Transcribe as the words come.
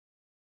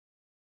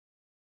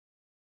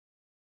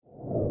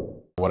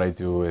What I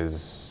do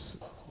is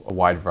a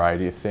wide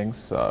variety of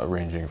things,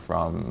 ranging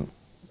from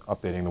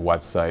updating the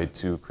website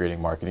to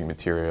creating marketing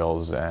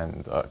materials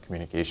and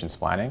communications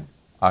planning.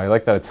 I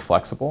like that it's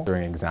flexible.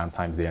 During exam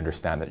times, they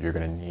understand that you're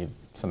going to need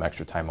some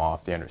extra time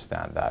off. They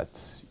understand that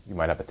you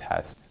might have a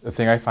test. The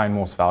thing I find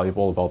most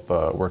valuable about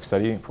the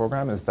work-study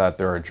program is that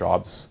there are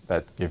jobs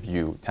that give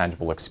you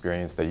tangible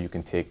experience that you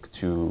can take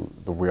to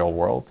the real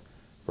world.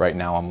 Right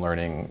now, I'm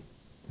learning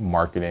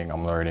marketing,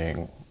 I'm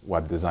learning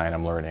web design,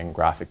 I'm learning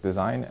graphic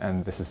design,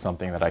 and this is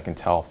something that I can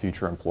tell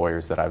future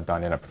employers that I've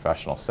done in a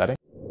professional setting.